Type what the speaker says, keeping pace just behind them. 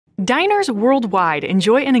Diners worldwide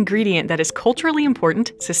enjoy an ingredient that is culturally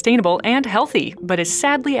important, sustainable, and healthy, but is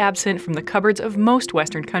sadly absent from the cupboards of most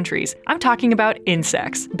Western countries. I'm talking about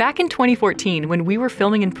insects. Back in 2014, when we were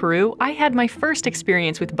filming in Peru, I had my first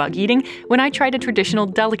experience with bug eating when I tried a traditional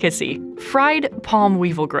delicacy, fried palm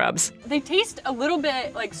weevil grubs. They taste a little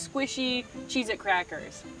bit like squishy Cheez-It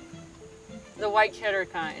crackers. The white cheddar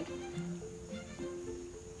kind.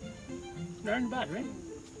 They're not bad, right?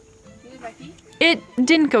 It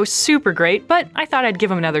didn't go super great, but I thought I'd give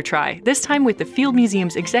them another try, this time with the Field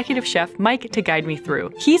Museum's executive chef Mike to guide me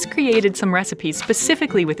through. He's created some recipes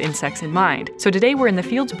specifically with insects in mind, so today we're in the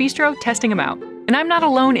Field's Bistro testing them out. And I'm not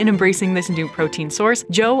alone in embracing this new protein source.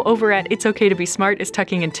 Joe over at It's Okay to Be Smart is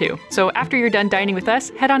tucking in too. So after you're done dining with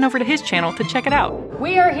us, head on over to his channel to check it out.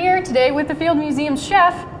 We are here today with the Field Museum's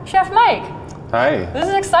chef, Chef Mike. Hi. This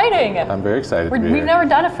is exciting. I'm very excited to be here. We've never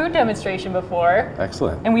done a food demonstration before.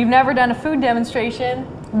 Excellent. And we've never done a food demonstration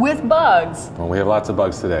with bugs. Well, we have lots of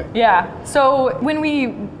bugs today. Yeah. So when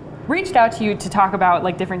we reached out to you to talk about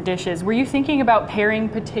like different dishes, were you thinking about pairing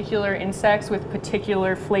particular insects with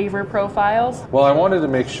particular flavor profiles? Well, I wanted to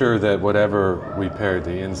make sure that whatever we paired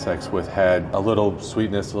the insects with had a little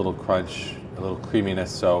sweetness, a little crunch, a little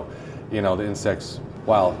creaminess. So, you know, the insects,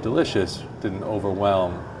 while delicious, didn't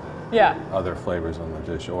overwhelm other flavors on the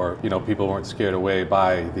dish, or people weren't scared away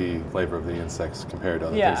by the flavor of the insects compared to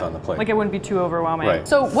other things on the plate. Like it wouldn't be too overwhelming. Right.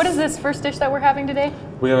 So what is this first dish that we're having today?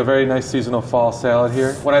 We have a very nice seasonal fall salad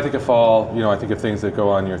here. When I think of fall, I think of things that go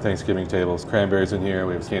on your Thanksgiving tables. Cranberries in here,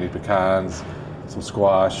 we have candied pecans, some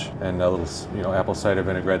squash, and a little apple cider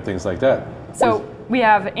vinaigrette, things like that. So we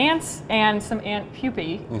have ants and some ant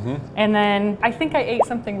pupae, and then I think I ate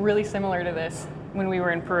something really similar to this when we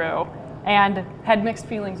were in Peru, and had mixed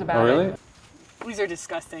feelings about it. Oh, really? These are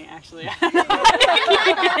disgusting, actually.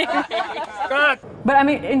 But I'm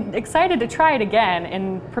excited to try it again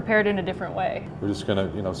and prepare it in a different way. We're just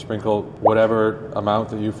gonna, sprinkle whatever amount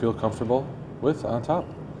that you feel comfortable with on top.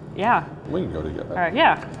 Yeah. We can go together. All right.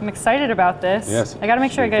 Yeah, I'm excited about this. Yes. I got to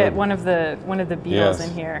make sure I get good. one of the beetles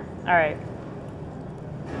in here. All right.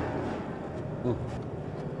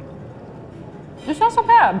 It's not so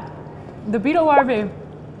bad. The beetle larvae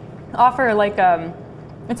offer like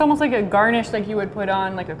it's almost like a garnish like you would put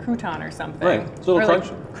on like a crouton or something. Right, it's a little crunch.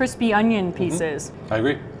 Like crispy onion pieces. I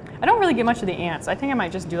agree. I don't really get much of the ants. I think I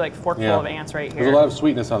might just do like forkful of ants right here. There's a lot of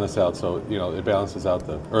sweetness on the salad, so it balances out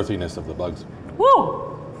the earthiness of the bugs.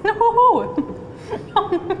 Woo! No!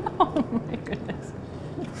 Oh my goodness.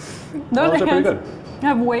 Those are pretty good.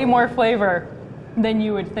 Have way more flavor than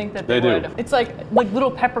you would think that they would. Do. It's like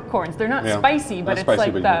little peppercorns. They're not spicy, but not it's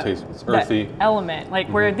spicy, like but you can taste it's earthy. that element. Like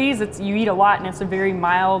where these, you eat a lot and it's a very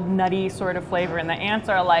mild, nutty sort of flavor, and the ants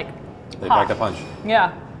are like They pack a punch.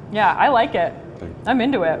 Yeah, I like it. I'm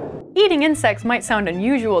into it. Eating insects might sound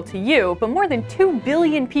unusual to you, but more than 2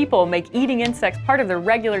 billion people make eating insects part of their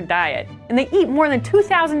regular diet. And they eat more than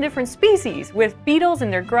 2,000 different species, with beetles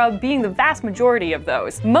and their grub being the vast majority of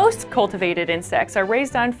those. Most cultivated insects are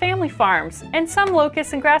raised on family farms, and some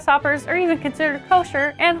locusts and grasshoppers are even considered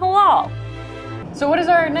kosher and halal. So what is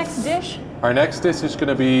our next dish? Our next dish is going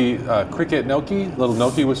to be cricket gnocchi, little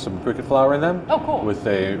gnocchi with some cricket flour in them. Oh, cool. With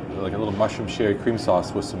a little mushroom sherry cream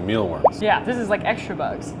sauce with some mealworms. Yeah, this is like extra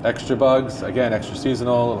bugs. Extra bugs, again, extra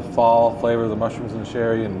seasonal, fall flavor of the mushrooms and the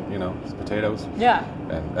sherry, and some potatoes. Yeah.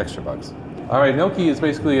 And extra bugs. All right, gnocchi is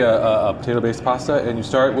basically a potato-based pasta, and you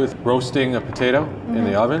start with roasting a potato in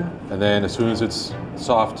the oven, and then as soon as it's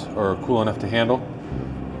soft or cool enough to handle,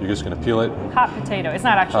 you're just going to peel it. Hot potato. It's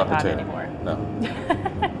not actually hot anymore. No.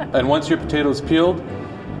 And once your potato is peeled,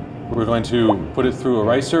 we're going to put it through a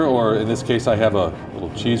ricer, or in this case I have a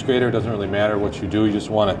little cheese grater. It doesn't really matter what you do. You just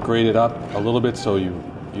want to grate it up a little bit so you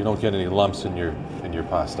don't get any lumps in your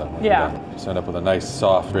pasta. Just end up with a nice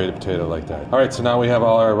soft grated potato like that. All right, so now we have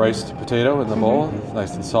all our riced potato in the bowl. It's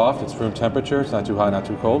nice and soft. It's room temperature. It's not too hot, not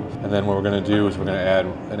too cold. And then what we're going to do is we're going to add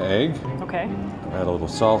an egg. Okay. Add a little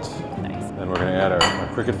salt. Nice. Then we're going to add our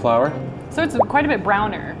cricket flour. So it's quite a bit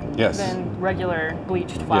browner Yes. than regular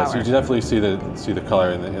bleached flour. Yes, you definitely see the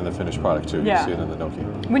color in the finished product too. Yeah. You see it in the gnocchi.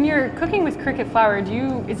 When you're cooking with cricket flour,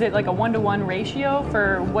 is it like a 1-to-1 ratio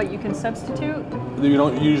for what you can substitute? You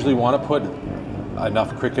don't usually want to put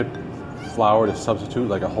enough cricket flour to substitute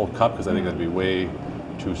like a whole cup, because I think that'd be way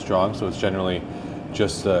too strong. So it's generally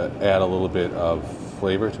just add a little bit of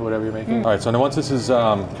flavor to whatever you're making. All right, so now once this is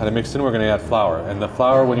kind of mixed in, we're going to add flour. And the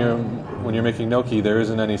flour, when you're making gnocchi, there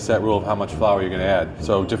isn't any set rule of how much flour you're going to add.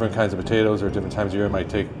 So different kinds of potatoes or different times of year might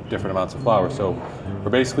take different amounts of flour. So we're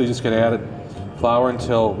basically just going to add flour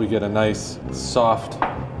until we get a nice soft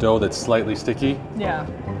dough that's slightly sticky. Yeah.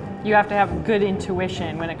 You have to have good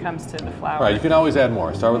intuition when it comes to the flour. Right, you can always add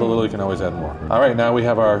more. Start with a little, you can always add more. All right, now we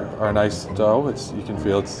have our nice dough. You can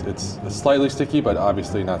feel it's slightly sticky, but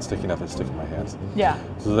obviously not sticky enough to stick in my hands. Yeah.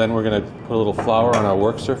 So then we're gonna put a little flour on our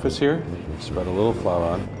work surface here. Spread a little flour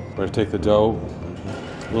on. We're gonna take the dough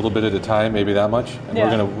a little bit at a time, maybe that much, and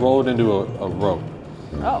we're gonna roll it into a rope.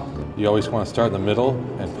 Oh. You always wanna start in the middle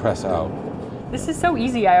and press out. This is so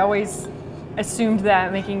easy. I always assumed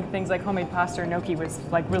that making things like homemade pasta or gnocchi was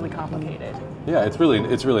like really complicated. Yeah, it's really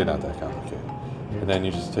not that complicated. And then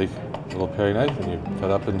you just take a little paring knife and you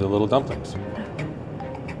cut up into little dumplings. And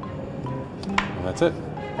that's it.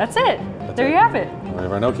 That's it. There you have it. We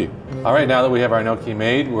have our gnocchi. All right, now that we have our gnocchi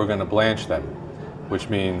made, we're going to blanch them, which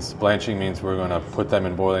means blanching means we're going to put them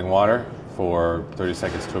in boiling water for 30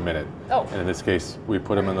 seconds to a minute. Oh. And in this case, we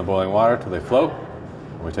put them in the boiling water till they float,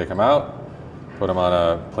 and we take them out, put them on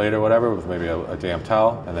a plate or whatever with maybe a damp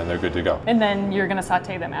towel, and then they're good to go. And then you're gonna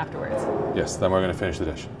saute them afterwards. Yes, then we're gonna finish the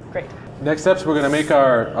dish. Great. Next steps, we're gonna make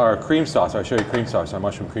our cream sauce. I'll show you cream sauce, our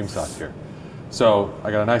mushroom cream sauce here. So I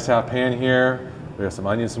got a nice hot pan here. We got some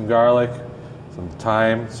onions, some garlic, some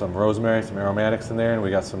thyme, some rosemary, some aromatics in there, and we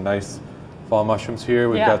got some nice fall mushrooms here.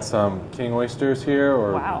 We've got some king oysters here,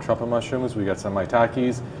 or trumpet mushrooms. We got some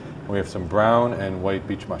maitakes. We have some brown and white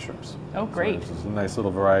beach mushrooms. Oh, great. So there's a nice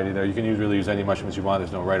little variety there. You can really use any mushrooms you want.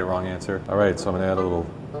 There's no right or wrong answer. All right, so I'm going to add a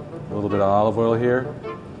little bit of olive oil here.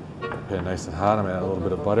 Okay, nice and hot. I'm going to add a little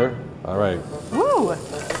bit of butter. All right. Woo!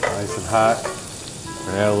 Nice and hot. We're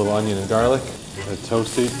going to add a little onion and garlic. Let it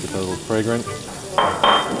toasty, get that a little fragrant.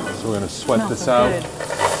 So we're going to sweat this out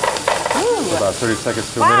for about 30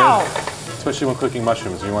 seconds to a minute. Especially when cooking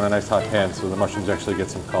mushrooms, you want a nice hot pan so the mushrooms actually get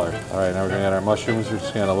some color. All right, now we're going to add our mushrooms. We're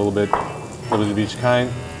just going to add a little bit of each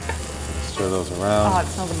kind. Stir those around. Oh, it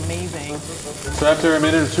smells amazing. So after a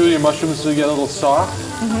minute or two, your mushrooms will get a little soft.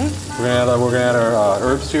 We're going to add our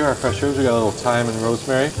herbs here, our fresh herbs. We got a little thyme and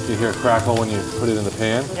rosemary. You hear a crackle when you put it in the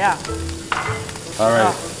pan. Yeah. All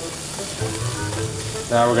right.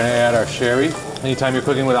 Now we're going to add our sherry. Anytime you're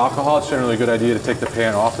cooking with alcohol, it's generally a good idea to take the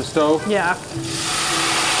pan off the stove. Yeah.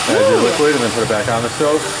 Add your liquid and then put it back on the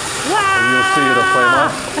stove. And you'll see it'll flame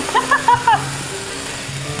up.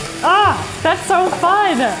 Ah, that's so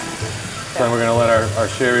fun. So then we're going to let our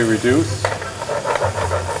sherry reduce.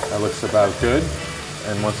 That looks about good.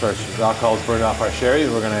 And once our alcohol's burned off our sherry,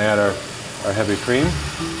 we're going to add our heavy cream.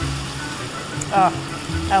 Oh,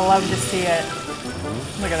 I love to see it.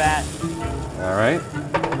 Look at that. All right.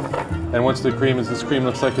 And once this cream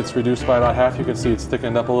looks like it's reduced by about half, you can see it's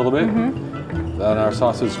thickened up a little bit. Then our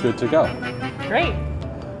sauce is good to go. Great.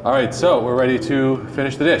 All right, so we're ready to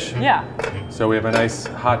finish the dish. Yeah. So we have a nice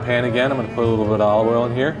hot pan again. I'm going to put a little bit of olive oil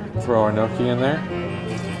in here. Throw our gnocchi in there.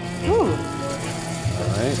 Ooh. All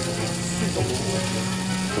right.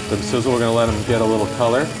 Let them sizzle. We're going to let them get a little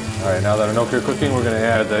color. All right, now that our gnocchi are cooking, we're going to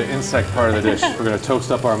add the insect part of the dish. We're going to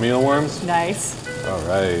toast up our mealworms. Nice. All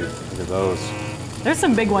right, look at those. There's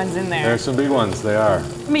some big ones in there. There's some big ones, they are.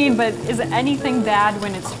 I mean, but is anything bad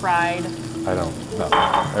when it's fried? I don't know.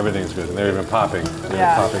 Everything's good. And they're even popping.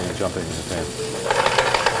 They're popping and jumping in the pan.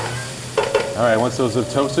 All right, once those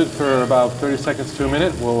have toasted for about 30 seconds to a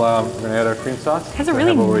minute, we're going to add our cream sauce. It has a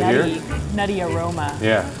really nutty aroma.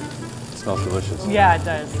 Yeah, it smells delicious. Yeah, it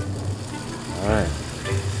does. All right.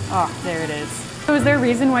 Oh, there it is. So is there a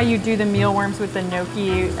reason why you do the mealworms with the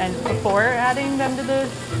gnocchi and before adding them to the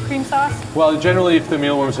cream sauce? Well, generally, if the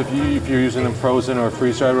mealworms, if you're using them frozen or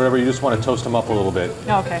freeze-dried or whatever, you just want to toast them up a little bit.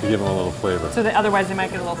 Okay. To give them a little flavor. So that otherwise they might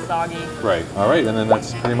get a little soggy. Right. All right, and then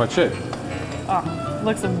that's pretty much it. Oh,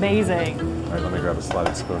 looks amazing. All right, let me grab a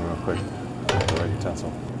slotted spoon real quick. The right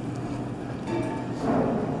utensil.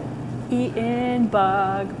 Eaten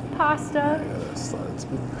bug pasta. Yeah, that's slotted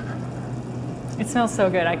spoon. It smells so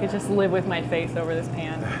good. I could just live with my face over this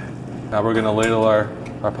pan. Now we're going to ladle our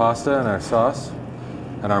pasta and our sauce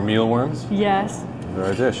and our mealworms Yes. into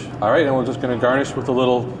our dish. All right, and we're just going to garnish with a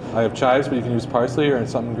little, I have chives, but you can use parsley or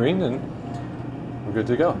something green, and we're good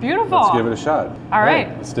to go. Beautiful. Let's give it a shot. All right.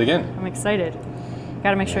 Let's dig in. I'm excited.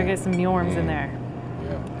 Got to make sure I get some mealworms in there.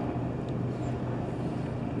 Yeah.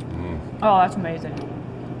 Oh, that's amazing.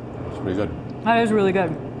 It's pretty good. That is really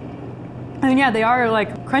good. And yeah, they are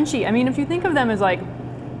like crunchy. I mean, if you think of them as like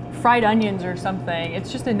fried onions or something,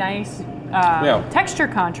 it's just a nice texture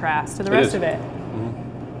contrast to the rest of it.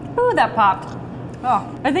 Ooh, that popped.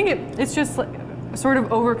 Oh, I think it's just like sort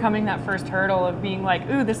of overcoming that first hurdle of being like,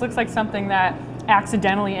 ooh, this looks like something that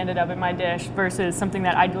accidentally ended up in my dish versus something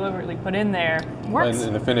that I deliberately put in there. Works. And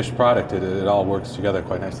in the finished product, it all works together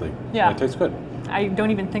quite nicely. Yeah. And it tastes good. I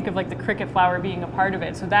don't even think of like the cricket flour being a part of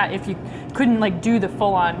it. So that if you couldn't like do the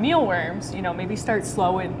full-on mealworms, you know, maybe start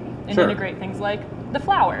slow with and Sure. integrate things like the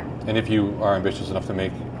flour. And if you are ambitious enough to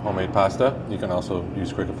make homemade pasta, you can also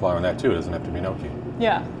use cricket flour in that too. It doesn't have to be gnocchi.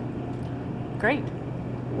 Yeah. Great.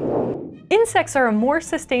 Insects are a more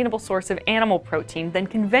sustainable source of animal protein than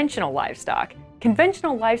conventional livestock.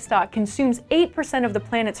 Conventional livestock consumes 8% of the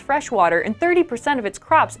planet's fresh water and 30% of its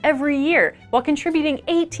crops every year, while contributing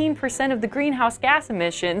 18% of the greenhouse gas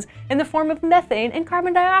emissions in the form of methane and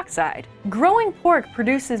carbon dioxide. Growing pork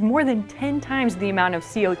produces more than 10 times the amount of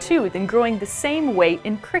CO2 than growing the same weight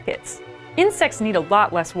in crickets. Insects need a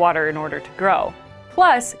lot less water in order to grow.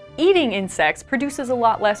 Plus, eating insects produces a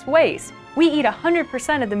lot less waste. We eat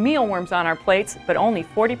 100% of the mealworms on our plates, but only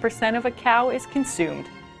 40% of a cow is consumed.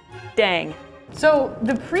 Dang. So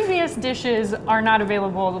the previous dishes are not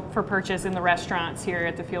available for purchase in the restaurants here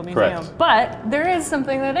at the Field Museum. Correct. But there is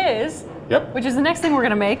something that is, Yep. which is the next thing we're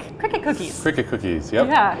gonna make, cricket cookies. Cricket cookies, yep.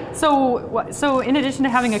 Yeah, so in addition to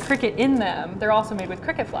having a cricket in them, they're also made with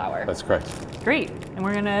cricket flour. That's correct. Great, and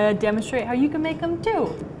we're gonna demonstrate how you can make them too.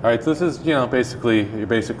 All right, so this is, basically your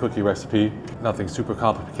basic cookie recipe. Nothing super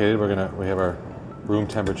complicated. We have our room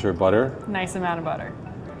temperature butter, Nice amount of butter.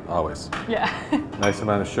 always. Yeah. Nice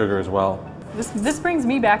amount of sugar as well. This brings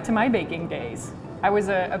me back to my baking days. I was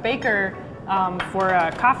a baker for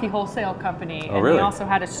a coffee wholesale company, Oh, and really? they also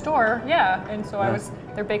had a store. Yeah, and so I Yeah. was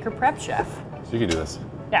their baker prep chef. So you can do this.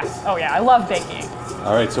 Yeah. Oh yeah, I love baking.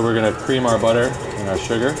 All right, so we're gonna cream our butter and our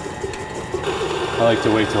sugar. I like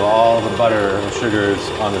to wait till all the butter and the sugar is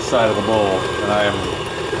on the side of the bowl, and I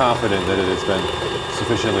am confident that it has been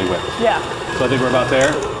sufficiently whipped. Yeah. So I think we're about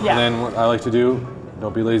there. Yeah. And then what I like to do,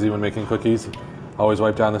 don't be lazy when making cookies. Always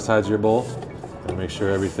wipe down the sides of your bowl and make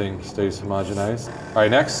sure everything stays homogenized. All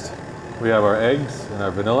right, next we have our eggs and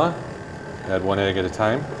our vanilla. Add one egg at a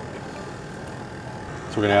time.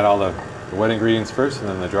 So we're gonna add all the wet ingredients first and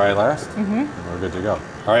then the dry last, and we're good to go.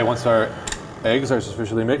 All right, once our eggs are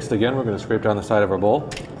sufficiently mixed, again, we're gonna scrape down the side of our bowl,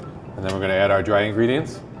 and then we're gonna add our dry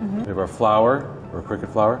ingredients. We have our flour, or cricket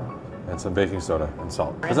flour, and some baking soda and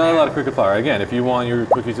salt. There's not a lot of cricket flour. Again, if you want your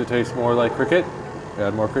cookies to taste more like cricket,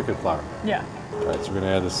 add more cricket flour. Yeah. All right, so we're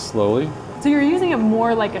gonna add this slowly. So you're using it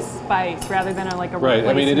more like a spice rather than like a Right,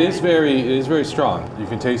 I mean, it is replacement. very strong. You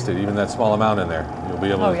can taste it, even that small amount in there. You'll be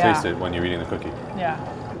able Oh, to yeah. taste it when you're eating the cookie. Yeah.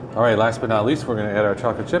 All right, last but not least, we're gonna add our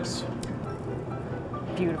chocolate chips,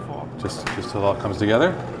 Beautiful. just till it all comes together.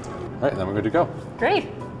 All right, and then we're good to go. Great.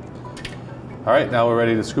 All right, now we're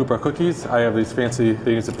ready to scoop our cookies. I have these fancy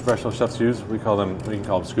things that professional chefs use. We can call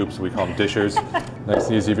them scoops, we call them dishers. Nice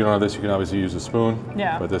and easy. If you don't have this, you can obviously use a spoon.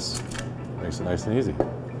 Yeah. But this makes it nice and easy.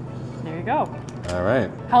 There you go. All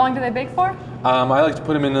right. How long do they bake for? I like to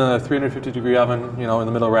put them in a 350-degree oven, in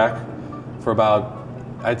the middle rack for about,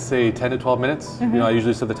 I'd say 10 to 12 minutes. I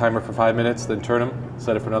usually set the timer for 5 minutes, then turn them,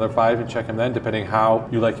 set it for another 5 and check them then, depending how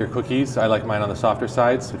you like your cookies. I like mine on the softer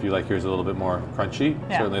sides. If you like yours a little bit more crunchy,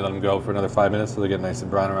 Yeah. certainly let them go for another 5 minutes so they get nice and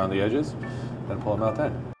brown around the edges, then pull them out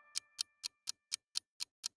then.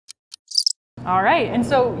 All right, and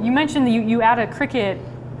so you mentioned that you add a cricket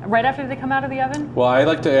right after they come out of the oven? Well, I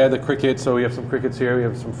like to add the cricket, so we have some crickets here. We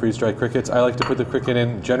have some freeze-dried crickets. I like to put the cricket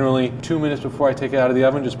in generally 2 minutes before I take it out of the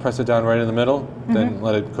oven. Just press it down right in the middle, then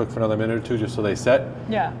let it cook for another minute or two just so they set.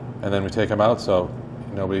 Yeah. And then we take them out so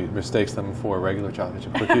nobody mistakes them for regular chocolate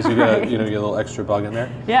chip cookies. You get get a little extra bug in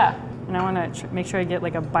there. Yeah, and I want to make sure I get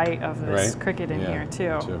like a bite of this Right? cricket in Yeah, here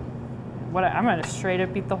too. me too. I'm going to straight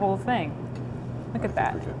up eat the whole thing. Look at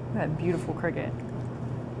that. cricket. That beautiful cricket.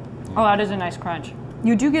 Oh, that is a nice crunch.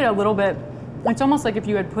 You do get a little bit, it's almost like if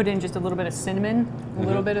you had put in just a little bit of cinnamon, a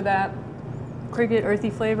little bit of that cricket earthy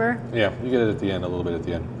flavor. Yeah, you get it at the end, a little bit at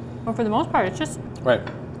the end. But for the most part, it's just Right.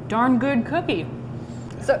 darn good cookie.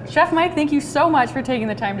 So, Chef Mike, thank you so much for taking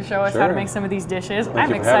the time to show us how to Sure. make some of these dishes. Thank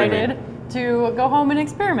I'm you for having excited to go home and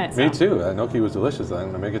experiment some. Me too. That gnocchi was delicious. I'm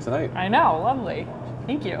going to make it tonight. I know, lovely.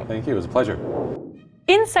 Thank you. Thank you. It was a pleasure.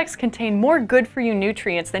 Insects contain more good-for-you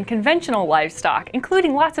nutrients than conventional livestock,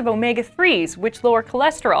 including lots of omega-3s, which lower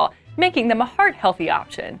cholesterol, making them a heart-healthy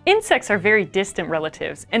option. Insects are very distant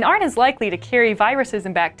relatives and aren't as likely to carry viruses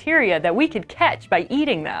and bacteria that we could catch by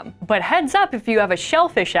eating them. But heads up if you have a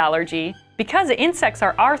shellfish allergy. Because insects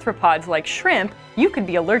are arthropods like shrimp, you could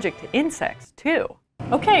be allergic to insects too.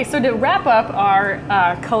 Okay, so to wrap up our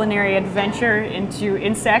culinary adventure into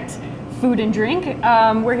insect food and drink,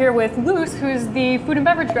 we're here with Luz, who's the food and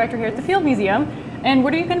beverage director here at the Field Museum. And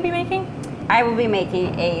what are you going to be making? I will be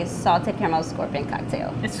making a salted caramel scorpion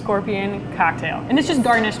cocktail. A scorpion cocktail. And it's just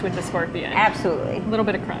garnished with the scorpion. Absolutely. A little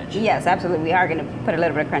bit of crunch. Yes, absolutely. We are going to put a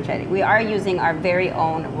little bit of crunch in it. We are using our very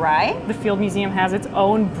own rye. The Field Museum has its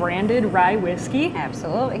own branded rye whiskey.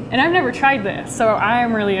 Absolutely. And I've never tried this, so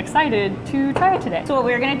I'm really excited to try it today. So what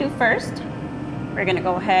we're going to do first we're gonna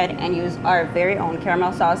go ahead and use our very own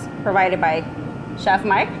caramel sauce provided by Chef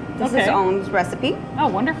Mike. This is his own recipe. Oh,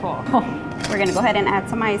 wonderful. We're gonna go ahead and add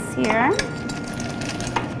some ice here.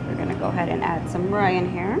 We're gonna go ahead and add some rye in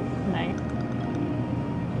here. Nice.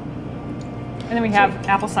 And then we have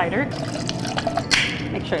apple cider.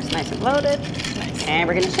 Make sure it's nice and loaded. Nice. And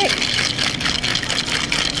we're gonna shake.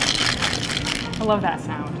 I love that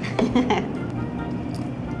sound.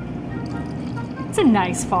 It's a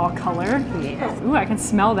nice fall color. Yeah. Ooh, I can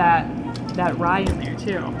smell that rye in there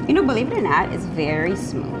too. You know, believe it or not, it's very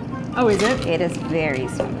smooth. Oh, is it? It is very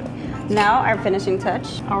smooth. Now our finishing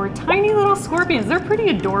touch. Our tiny little scorpions. They're pretty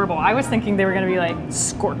adorable. I was thinking they were gonna be like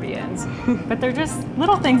scorpions, but they're just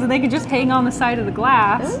little things that they could just hang on the side of the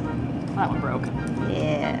glass. Oh, that one broke.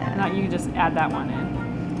 Yeah. Now you just add that one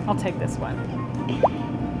in. I'll take this one.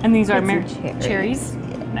 And these are cherries.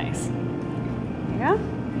 Yeah. Nice. There you go.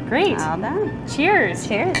 Great. All done. Cheers.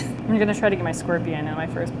 Cheers. I'm gonna try to get my scorpion in my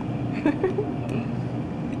first.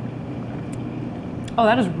 Oh,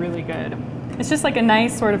 that is really good. It's just like a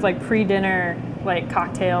nice sort of like pre-dinner like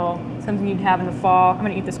cocktail, something you'd have in the fall. I'm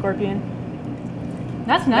gonna eat the scorpion.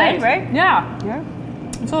 That's nice, right? Yeah. Yeah.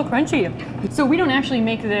 It's a little crunchy. So we don't actually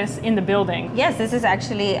make this in the building. Yes, this is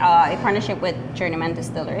actually a partnership with Journeyman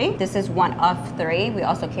Distillery. This is one of 3. We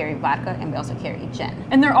also carry vodka and we also carry gin.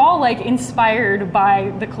 And they're all like inspired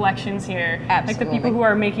by the collections here. Absolutely. Like the people who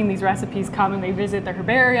are making these recipes come and they visit the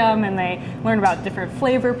herbarium and they learn about different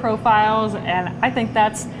flavor profiles. And I think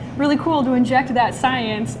that's really cool to inject that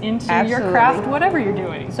science into your craft, whatever you're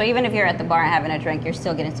doing. So even if you're at the bar and having a drink, you're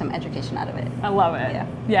still getting some education out of it. I love it. Yeah.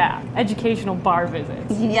 Yeah. Educational bar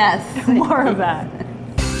visits. Yes. More of that.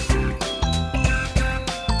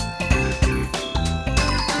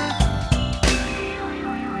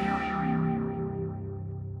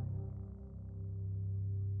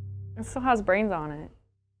 It still has brains on it.